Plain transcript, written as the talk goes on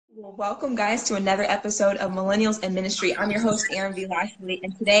Well, welcome, guys, to another episode of Millennials in Ministry. I'm your host, Aaron V. Lashley,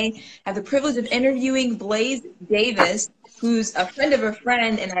 and today I have the privilege of interviewing Blaze Davis, who's a friend of a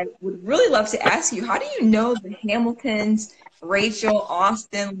friend. And I would really love to ask you, how do you know the Hamiltons, Rachel,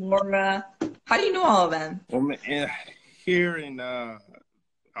 Austin, Laura? How do you know all of them? Well, here in out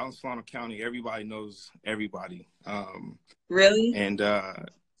in Solano County, everybody knows everybody. Really? And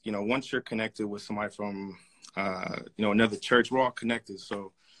once you're connected with somebody from another church, we're all connected.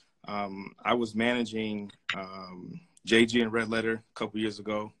 So I was managing JG and Red Letter a couple years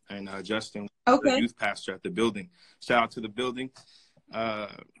ago, and Justin, the youth pastor at the building. Shout out to the building.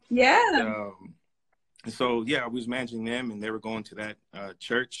 Yeah. And so, I was managing them, and they were going to that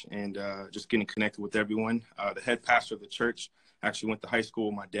church and just getting connected with everyone. The head pastor of the church actually went to high school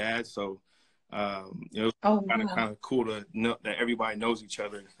with my dad. So, it's kind of cool to know that everybody knows each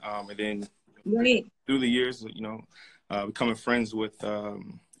other. And then through the years, becoming friends with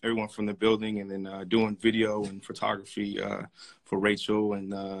everyone from the building, and then doing video and photography for Rachel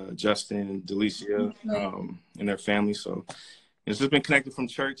and Justin and Delicia and their family. So it's just been connected from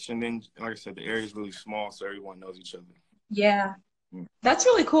church. And then, like I said, the area is really small, so everyone knows each other. Yeah. That's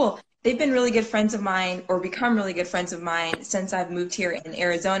really cool. They've been really good friends of mine, or become really good friends of mine, since I've moved here in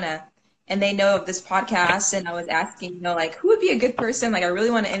Arizona. And they know of this podcast, and I was asking, who would be a good person? Like, I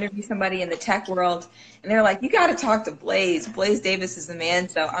really want to interview somebody in the tech world. And they're like, you got to talk to Blaze. Blaze Davis is the man.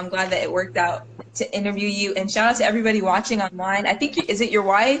 So I'm glad that it worked out to interview you. And shout out to everybody watching online. I think, is it your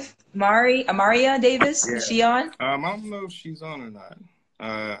wife, Amaria Davis? Yeah. Is she on? I don't know if she's on or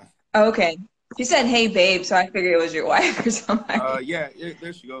not. Okay. She said, hey, babe. So I figured it was your wife or something.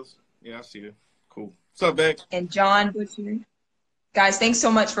 There she goes. Yeah, I see her. Cool. What's up, babe? And John Butcher. Guys, thanks so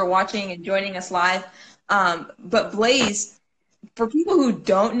much for watching and joining us live. But Blaze, for people who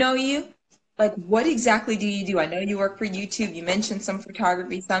don't know you, like, what exactly do you do? I know you work for YouTube. You mentioned some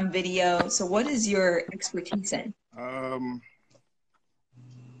photography, some video. So what is your expertise in?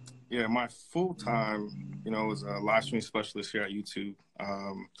 My full-time, is a live streaming specialist here at YouTube.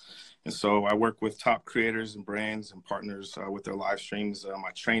 And so I work with top creators and brands and partners with their live streams.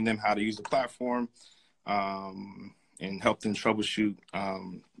 I train them how to use the platform. And help them troubleshoot,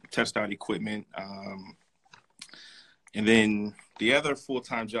 test out equipment. And then the other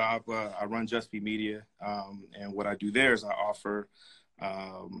full-time job, I run Just Be Media. And what I do there is I offer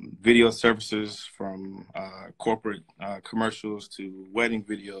video services from corporate commercials to wedding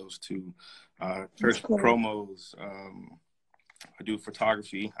videos to church promos. I do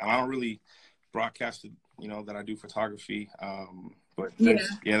photography. I don't really broadcast it, that I do photography. But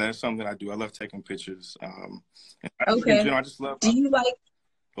that's something I do. I love taking pictures. I just love. Do you like?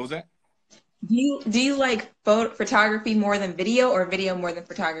 What was that? Do you like photography more than video, or video more than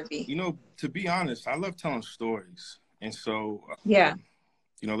photography? To be honest, I love telling stories, and so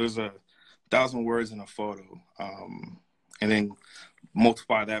there's 1,000 words in a photo, and then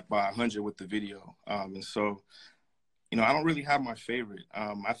multiply that by 100 with the video, and so I don't really have my favorite.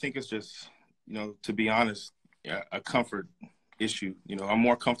 I think it's just to be honest, a comfort issue. I'm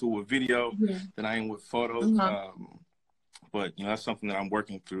more comfortable with video than I am with photos. But that's something that I'm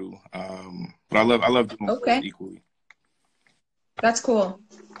working through. But I love doing both equally. That's cool.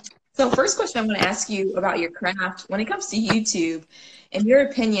 So first question I'm going to ask you about your craft. When it comes to YouTube, in your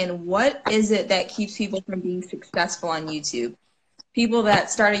opinion, what is it that keeps people from being successful on YouTube? People that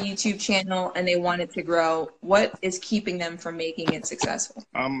start a YouTube channel and they want it to grow, what is keeping them from making it successful?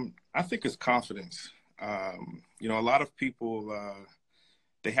 I think it's confidence. A lot of people,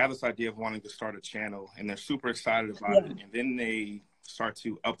 they have this idea of wanting to start a channel, and they're super excited about it. And then they start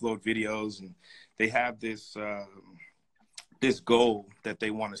to upload videos, and they have this this goal that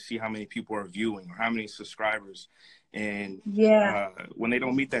they want to see how many people are viewing or how many subscribers. And when they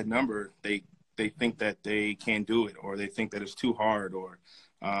don't meet that number, they think that they can't do it, or they think that it's too hard, or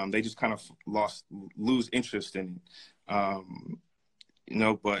they just kind of lose interest in it.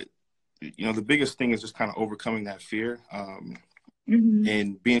 But the biggest thing is just kind of overcoming that fear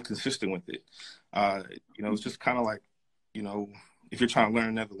and being consistent with it. It's just kind of like, if you're trying to learn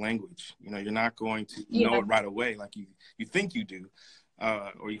another language, you're not going to know it right away like you think you do,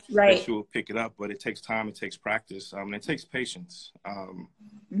 or you think that you will pick it up, but it takes time, it takes practice, and it takes patience.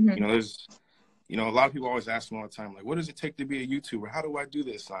 There's, a lot of people always ask me all the time, like, what does it take to be a YouTuber? How do I do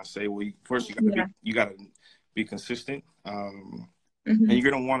this? And I say, well, first you gotta be consistent. And you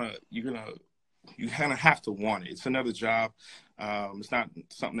kind of have to want it. It's another job. It's not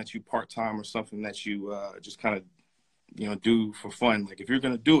something that you part-time or something that you just kind of do for fun. Like if you're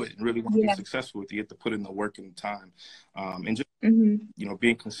going to do it and really want to be successful with it, you have to put in the work and the time, and just,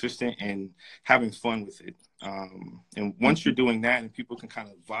 being consistent and having fun with it. And once you're doing that and people can kind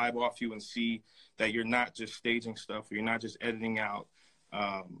of vibe off you and see that you're not just staging stuff, or you're not just editing out,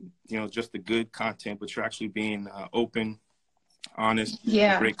 just the good content, but you're actually being open, honest,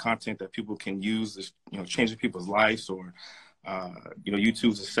 great content that people can use, this, changing people's lives, or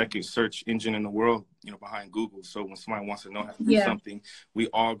YouTube's the second search engine in the world, behind Google. So when somebody wants to know how to do something, we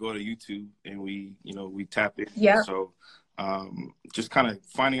all go to YouTube and we tap it. So just kind of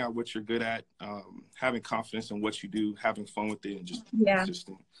finding out what you're good at, having confidence in what you do, having fun with it, and just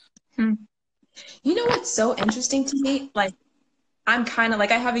consistent. You know what's so interesting to me? Like, I'm kind of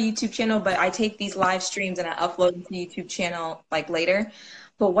like, I have a YouTube channel, but I take these live streams and I upload them to the YouTube channel like later.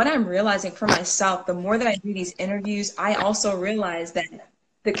 But what I'm realizing for myself, the more that I do these interviews, I also realize that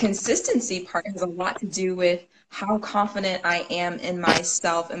the consistency part has a lot to do with how confident I am in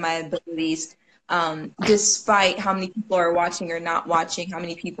myself and my abilities, despite how many people are watching or not watching, how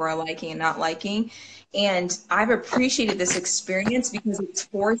many people are liking and not liking. And I've appreciated this experience because it's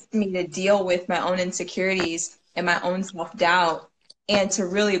forced me to deal with my own insecurities and my own self-doubt, and to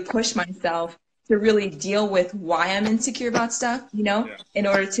really push myself to really deal with why I'm insecure about stuff, in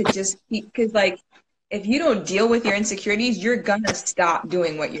order to just keep, because like, if you don't deal with your insecurities, you're gonna stop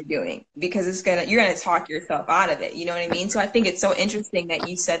doing what you're doing, because you're gonna talk yourself out of it. You know what I mean? So I think it's so interesting that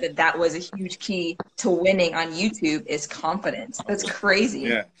you said that was a huge key to winning on YouTube, is confidence. That's crazy.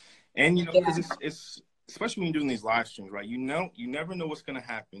 Yeah. And because it's especially when you're doing these live streams, right? You never know what's gonna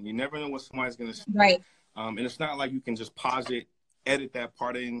happen. You never know what somebody's gonna say. Right. And it's not like you can just pause it, edit that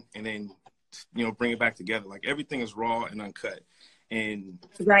part in, and then bring it back together. Like everything is raw and uncut, and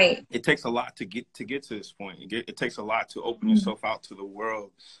it takes a lot to get to this point. It takes a lot to open yourself out to the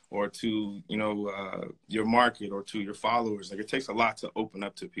world, or to your market, or to your followers. Like it takes a lot to open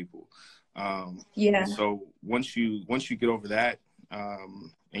up to people. So once you get over that,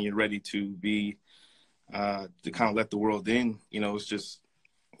 and you're ready to be to kind of let the world in, it's just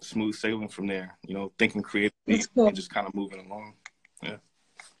smooth sailing from there. Thinking creatively and just kind of moving along. Yeah.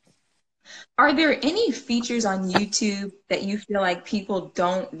 Are there any features on YouTube that you feel like people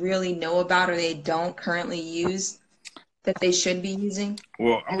don't really know about, or they don't currently use, that they should be using?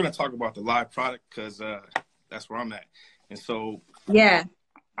 Well, I'm going to talk about the live product because that's where I'm at. And so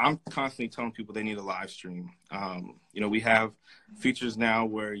I'm constantly telling people they need a live stream. We have features now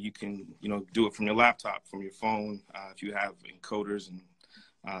where you can, do it from your laptop, from your phone. If you have encoders and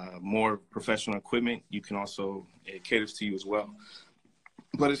more professional equipment, you can also, it caters to you as well.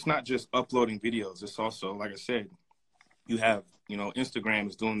 But it's not just uploading videos. It's also, like I said, you have, Instagram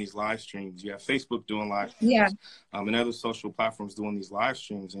is doing these live streams. You have Facebook doing live streams, and other social platforms doing these live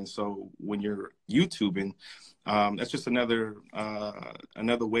streams. And so when you're YouTubing, that's just another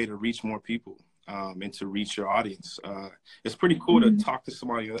way to reach more people, and to reach your audience. It's pretty cool to talk to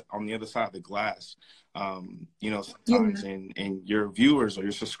somebody on the other side of the glass, sometimes, and your viewers or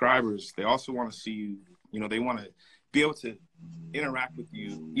your subscribers, they also want to see you, they want to be able to interact with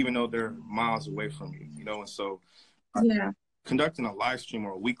you, even though they're miles away from you, and so conducting a live stream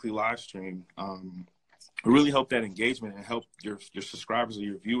or a weekly live stream really help that engagement and help your subscribers or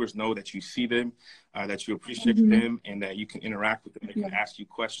your viewers know that you see them, that you appreciate them, and that you can interact with them. They can ask you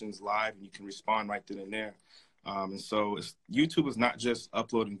questions live and you can respond right then and there. And so YouTube is not just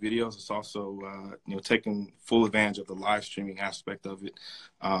uploading videos, it's also taking full advantage of the live streaming aspect of it,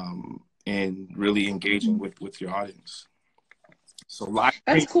 and really engaging with your audience. So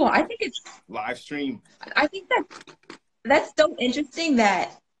that's cool. I think it's live stream. I think that's so interesting,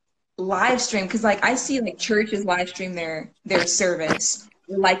 that live stream, because like I see like churches live stream their service,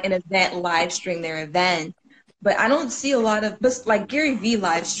 like an event live stream their event, but I don't see a lot of, but like Gary Vee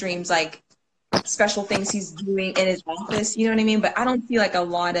live streams like special things he's doing in his office, you know what I mean? But I don't see like a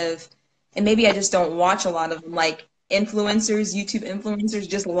lot of, and maybe I just don't watch a lot of them, like influencers, YouTube influencers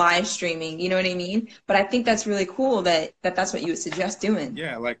just live streaming, you know what I mean? But I think that's really cool that's what you would suggest doing.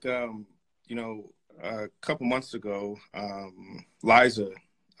 Yeah, like a couple months ago, Liza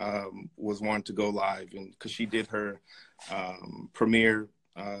was wanting to go live, and because she did her premiere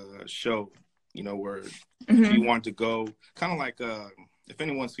show, where she wanted to go, kind of like if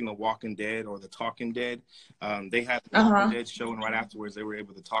anyone's seen The Walking Dead or The Talking Dead, they had the Walking Dead show, and right afterwards they were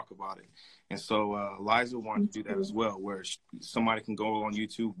able to talk about it. And so Liza wanted to do that as well, where somebody can go on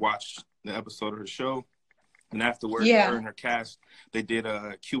YouTube, watch the episode of her show, and afterwards, her and her cast, they did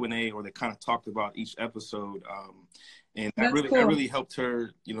a Q&A, or they kind of talked about each episode. And that really helped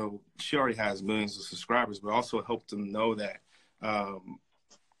her. She already has millions of subscribers, but also helped them know that,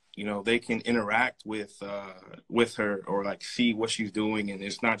 you know, they can interact with her, or like see what she's doing. And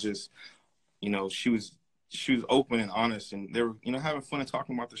it's not just, you know, she was open and honest, and they were, you know, having fun and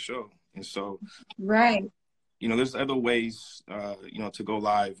talking about the show. And so, right. you know, there's other ways, you know, to go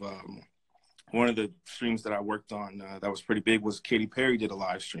live. One of the streams that I worked on that was pretty big was Katy Perry did a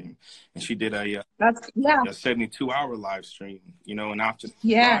live stream, and she did a 72-hour live stream, you know, and after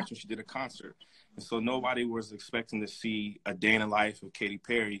the live stream, she did a concert. And so nobody was expecting to see a day in the life of Katy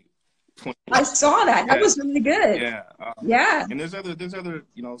Perry. I saw that. That was really good. Yeah. And there's other,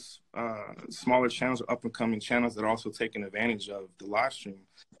 you know, smaller channels or up and coming channels that are also taking advantage of the live stream.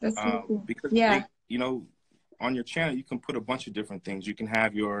 That's so cool. Because they, you know, on your channel, you can put a bunch of different things. You can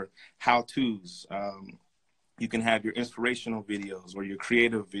have your how-tos. You can have your inspirational videos or your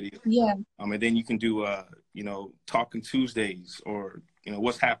creative videos. Yeah. And then you can do, you know, Talking Tuesdays, or, you know,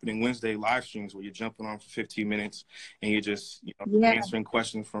 What's Happening Wednesday live streams, where you're jumping on for 15 minutes and you're just, you know, answering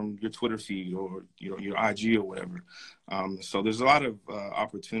questions from your Twitter feed, or, you know, your IG or whatever. So there's a lot of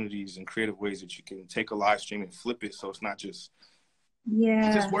opportunities and creative ways that you can take a live stream and flip it, so it's not just,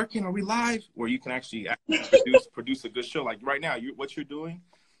 is this working? Are we live? Where you can actually produce a good show. Like right now, what you're doing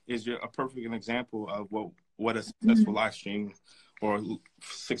is a perfect example of what a successful live stream or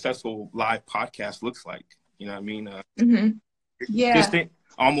successful live podcast looks like. You know what I mean? Consistent,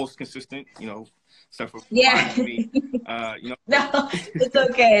 almost consistent, you know, except for me. You know, no, it's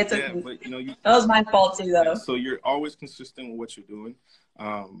okay. It's okay. But you know, that was my fault too, though. So you're always consistent with what you're doing.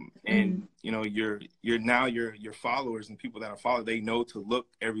 And you know, your followers and people that are followed, they know to look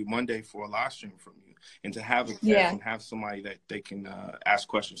every Monday for a live stream from you, and to have a guest and have somebody that they can ask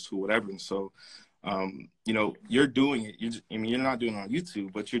questions to, whatever. And so, you know, you're doing it. I mean, you're not doing it on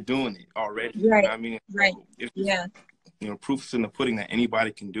YouTube, but you're doing it already. Right. You know what I mean? Right. So you know, proof's in the pudding that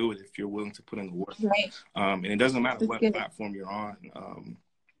anybody can do it if you're willing to put in the work. Right. And it doesn't matter what platform you're on.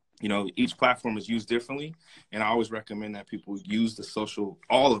 You know, each platform is used differently, and I always recommend that people use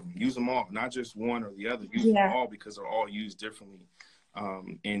all of them, use them all, not just one or the other, use them all, because they're all used differently.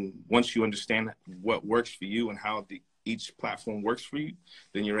 And once you understand what works for you and how each platform works for you,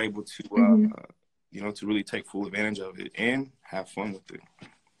 then you're able to, you know, to really take full advantage of it and have fun with it.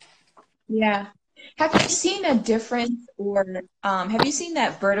 Yeah. Have you seen a difference, or have you seen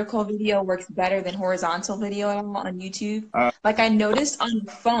that vertical video works better than horizontal video at all on YouTube? Like I noticed on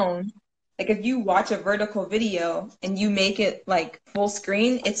the phone, like if you watch a vertical video and you make it like full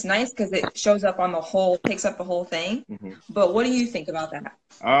screen, it's nice because it shows up on takes up the whole thing. But what do you think about that?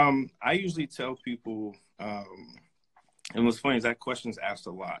 I usually tell people, and what's funny is that question is asked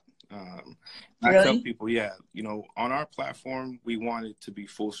a lot. I tell people, you know, on our platform, we want it to be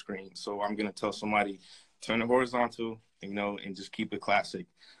full screen. So I'm going to tell somebody, turn it horizontal, you know, and just keep it classic.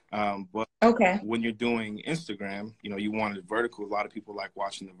 But when you're doing Instagram, you know, you want it vertical. A lot of people like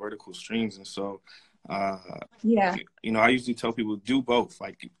watching the vertical streams. And so, you know, I usually tell people do both.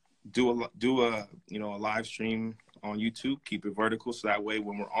 Like do a, you know, a live stream on YouTube, keep it vertical. So that way,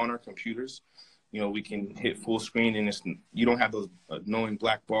 when we're on our computers, you know, we can hit full screen, and you don't have those annoying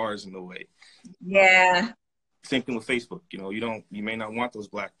black bars in the way. Same thing with Facebook. You know, you may not want those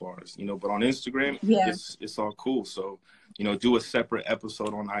black bars, you know, but on Instagram, it's all cool. So, you know, do a separate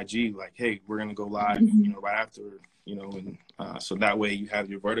episode on IG, like, hey, we're going to go live, you know, right after, you know, and so that way you have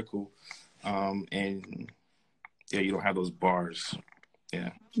your vertical, and you don't have those bars.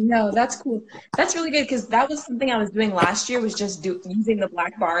 Yeah. No, that's cool. That's really good, because that was something I was doing last year, was just using the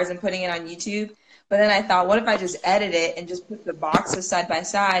black bars and putting it on YouTube. But then I thought, what if I just edit it and just put the boxes side by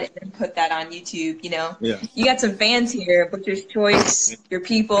side and then put that on YouTube, you know? You got some fans here, Butcher's Choice, your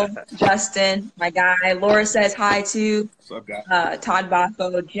people, Justin, my guy. Laura says hi too. What's up, guys? Todd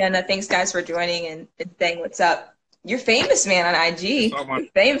Bafo, Jenna, thanks guys for joining and saying what's up. You're famous, man, on IG. You're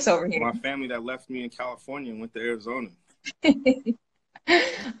famous over here. My family that left me in California and went to Arizona.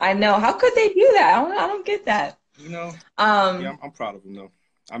 I know. How could they do that? I don't get that. You know, I'm proud of them, though.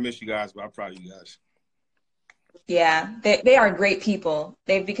 I miss you guys, but I'm proud of you guys. Yeah, they are great people.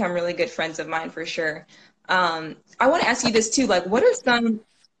 They've become really good friends of mine for sure. I want to ask you this too. Like, what are some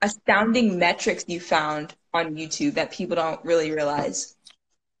astounding metrics you found on YouTube that people don't really realize?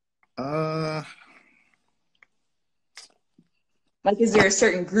 Like, is there a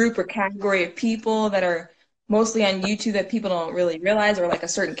certain group or category of people that are mostly on YouTube that people don't really realize, or like a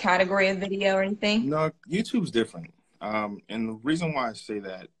certain category of video or anything? No, YouTube's different. And the reason why I say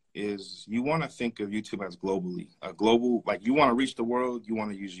that is you want to think of YouTube as globally. Like you want to reach the world, you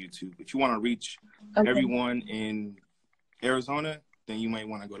want to use YouTube. If you want to reach everyone in Arizona, then you might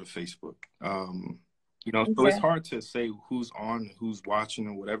want to go to Facebook. You know, so it's hard to say who's on, who's watching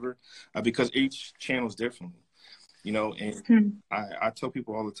or whatever, because each channel is different. you know, and Hmm. I tell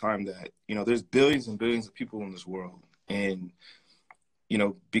people all the time that, you know, there's billions and billions of people in this world. And, you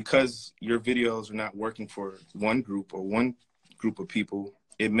know, because your videos are not working for one group or one group of people,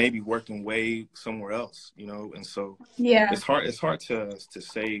 it may be working way somewhere else, you know. And so Yeah. it's hard to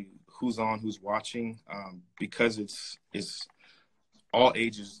say who's on, who's watching, because it's all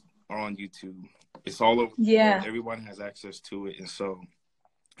ages are on YouTube. It's all over the world. Yeah. Everyone has access to it. And so,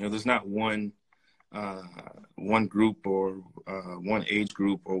 you know, there's not one group or one age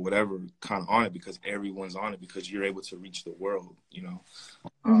group or whatever kind of on it, because everyone's on it, because you're able to reach the world, you know.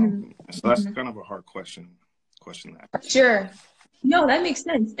 Hmm. So that's kind of a hard question that. Sure. No, that makes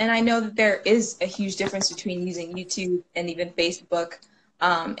sense. And I know that there is a huge difference between using YouTube and even Facebook.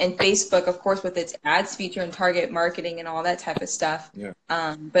 And Facebook, of course, with its ads feature and target marketing and all that type of stuff. Yeah.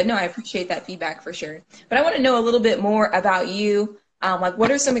 But no, I appreciate that feedback for sure. But I want to know a little bit more about you. Like, what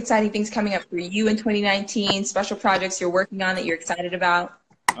are some exciting things coming up for you in 2019? Special projects you're working on that you're excited about?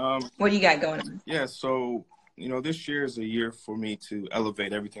 What do you got going on? Yeah. So, you know, this year is a year for me to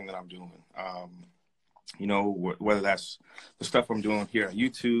elevate everything that I'm doing. You know, whether that's the stuff I'm doing here on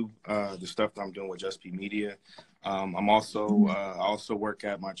YouTube, the stuff that I'm doing with Just Be Media. I'm also, I also work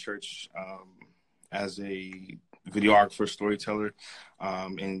at my church as a videographer, storyteller,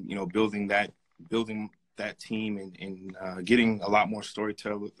 and, you know, building that team and getting a lot more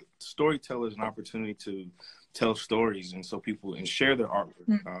storytellers an opportunity to tell stories, and so people and share their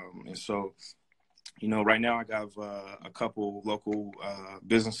artwork. And so, you know, right now I have a couple local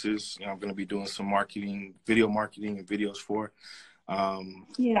businesses, you know, I'm going to be doing some marketing, video marketing and videos for,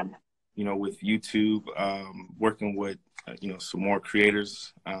 Yeah. you know, with YouTube, working with, you know, some more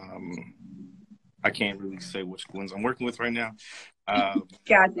creators. I can't really say which ones I'm working with right now.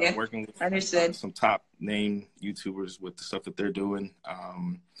 Gotcha. I'm working with Understood. some top name YouTubers with the stuff that they're doing,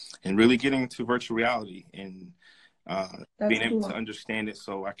 and really getting into virtual reality and being able to understand it,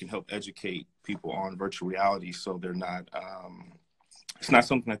 so I can help educate people on virtual reality, so they're not it's not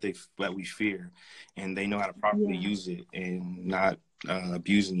something that we fear, and they know how to properly use it and not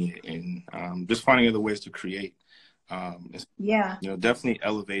abusing it, and just finding other ways to create. You know, definitely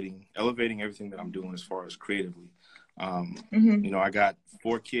elevating everything that I'm doing as far as creatively. You know, I got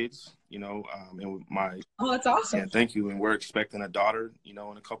 4 kids, you know, and Oh, that's awesome. Yeah, thank you. And we're expecting a daughter, you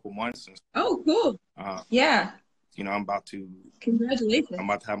know, in a couple months. And, oh, cool. Yeah. You know, Congratulations. I'm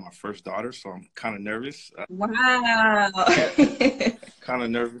about to have my first daughter, so I'm kind of nervous. Wow. Kind of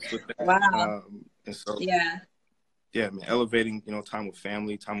nervous with that. Wow. And so, yeah, man, elevating, you know, time with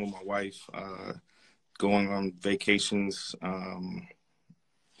family, time with my wife, going on vacations.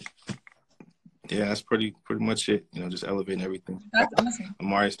 Yeah, that's pretty much it. You know, just elevating everything. That's awesome.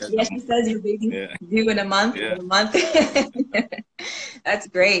 Amari said, she says your baby's due in a month. Yeah. In a month. That's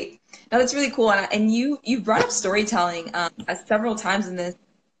great. No, that's really cool. And you brought up storytelling several times in this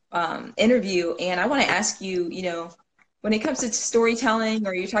interview, and I want to ask you, you know, when it comes to storytelling,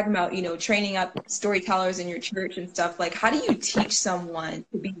 or you're talking about, you know, training up storytellers in your church and stuff, like, how do you teach someone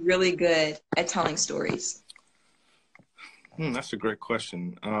to be really good at telling stories? That's a great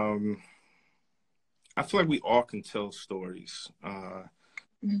question. I feel like we all can tell stories.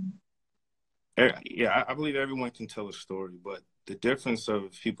 Yeah, I believe everyone can tell a story, but the difference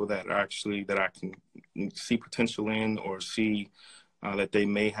of people that are actually, that I can see potential in, or see that they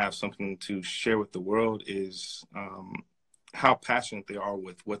may have something to share with the world, is how passionate they are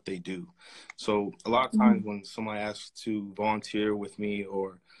with what they do. So a lot of times when someone asks to volunteer with me,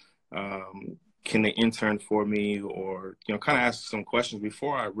 or can they intern for me, or, you know, kind of ask some questions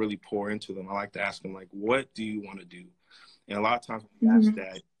before I really pour into them, I like to ask them, like, what do you want to do? And a lot of times when you ask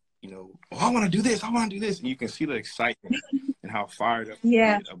that, you know, oh, I want to do this, and you can see the excitement and how fired up they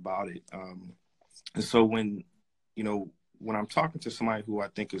get about it. And so when, you know, when I'm talking to somebody who I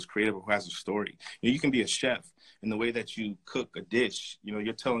think is creative or who has a story, you know, you can be a chef, and the way that you cook a dish, you know,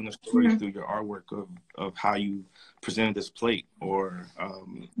 you're telling a story through your artwork of how you presented this plate, or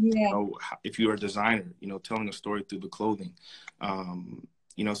you know, if you're a designer, you know, telling a story through the clothing.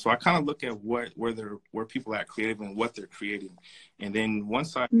 You know, so I kind of look at where people are creative and what they're creating, and then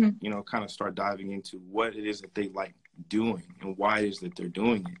once I you know, kind of start diving into what it is that they like doing and why it is that they're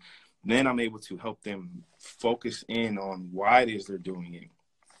doing it, then I'm able to help them focus in on why it is they're doing it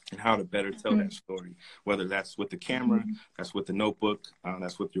and how to better tell that story, whether that's with the camera, that's with the notebook,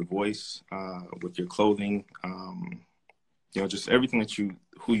 that's with your voice, with your clothing, you know, just everything that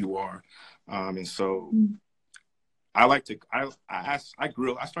who you are. And so I like to, I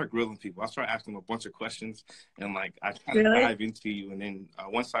start grilling people. I start asking them a bunch of questions, and like, I kind of dive into you. And then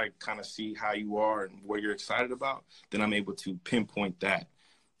once I kind of see how you are and what you're excited about, then I'm able to pinpoint that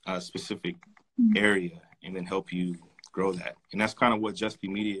specific area and then help you grow that. And that's kind of what Just Be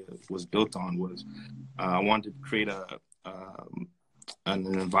Media was built on. Was I wanted to create an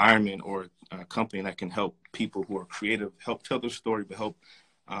environment or a company that can help people who are creative, help tell their story, but help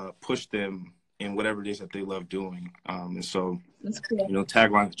push them in whatever it is that they love doing. And so, that's cool. you know,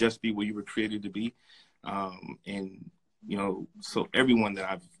 tagline is just be what you were created to be. And, you know, so everyone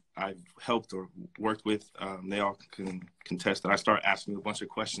that I've helped or worked with, they all can contest that. I start asking a bunch of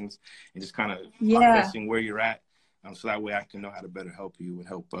questions and just kind of processing where you're at. So that way I can know how to better help you and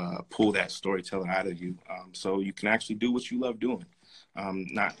help pull that storytelling out of you. So you can actually do what you love doing.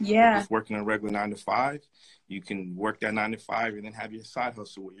 Not just working a regular 9 to 5. You can work that 9 to 5 and then have your side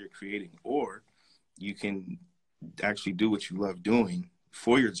hustle where you're creating, or you can actually do what you love doing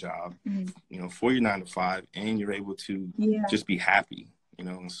for your job, you know, for your 9 to 5, and you're able to just be happy, you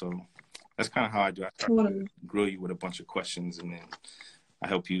know. And so that's kind of how I do. I try to grill you with a bunch of questions, and then I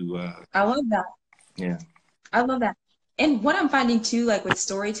help you. I love that. Yeah. I love that. And what I'm finding too, like with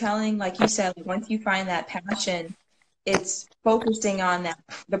storytelling, like you said, like once you find that passion, it's focusing on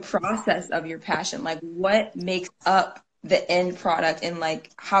the process of your passion, like what makes up the end product, and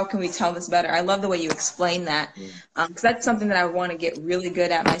like how can we tell this better. I love the way you explain that, because that's something that I want to get really good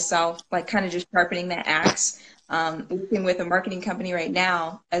at myself, like kind of just sharpening that axe. Working with a marketing company right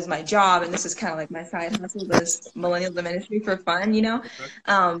now as my job, and this is kind of like my side hustle, this Millennials in Ministry for fun, you know,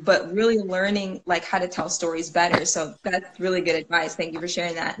 but really learning like how to tell stories better. So that's really good advice. Thank you for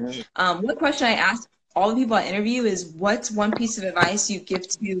sharing that. One question I ask all the people I interview is, what's one piece of advice you give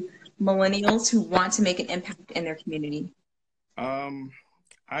to millennials who want to make an impact in their community?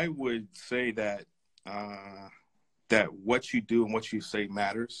 I would say that that what you do and what you say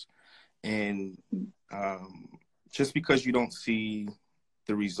matters, and just because you don't see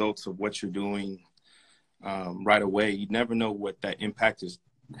the results of what you're doing right away, you never know what that impact is,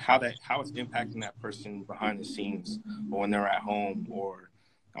 how it's impacting that person behind the scenes, or when they're at home, or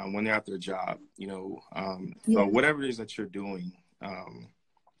when they're at their job, you know. So whatever it is that you're doing,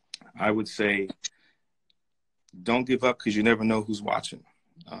 I would say don't give up, because you never know who's watching,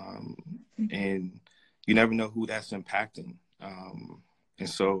 and you never know who that's impacting. And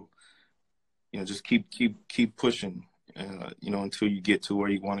so, you know, just keep pushing, you know, until you get to where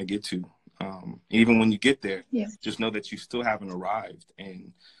you want to get to. Even when you get there, just know that you still haven't arrived,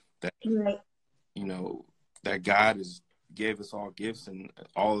 and that, you know, that God gave us all gifts, and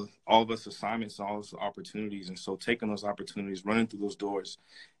all of us assignments, all of us opportunities. And so taking those opportunities, running through those doors,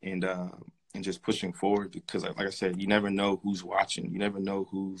 and just pushing forward, because like I said, you never know who's watching. You never know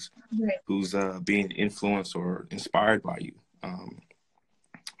who's being influenced or inspired by you.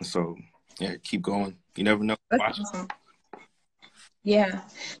 So yeah, keep going. You never know. That's awesome. Yeah,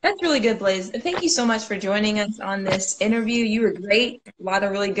 that's really good, Blaze. Thank you so much for joining us on this interview. You were great. A lot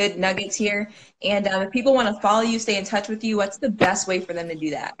of really good nuggets here. And if people want to follow you, stay in touch with you, what's the best way for them to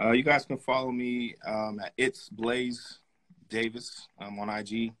do that? You guys can follow me at It's Blaze Davis on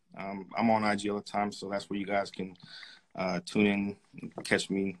IG. I'm on IG all the time, so that's where you guys can tune in, catch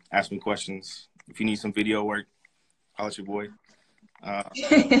me, ask me questions. If you need some video work, holler at your boy.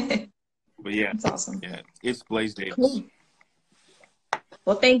 But yeah, that's awesome. Yeah, It's Blaze Davis. Cool.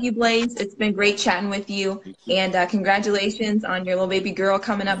 Well, thank you, Blaze. It's been great chatting with you. And congratulations on your little baby girl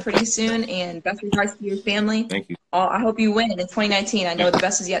coming up pretty soon. And best regards to your family. Thank you. I hope you win in 2019. I know the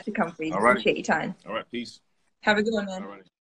best is yet to come for you. All right. Appreciate your time. All right. Peace. Have a good one, man. All right.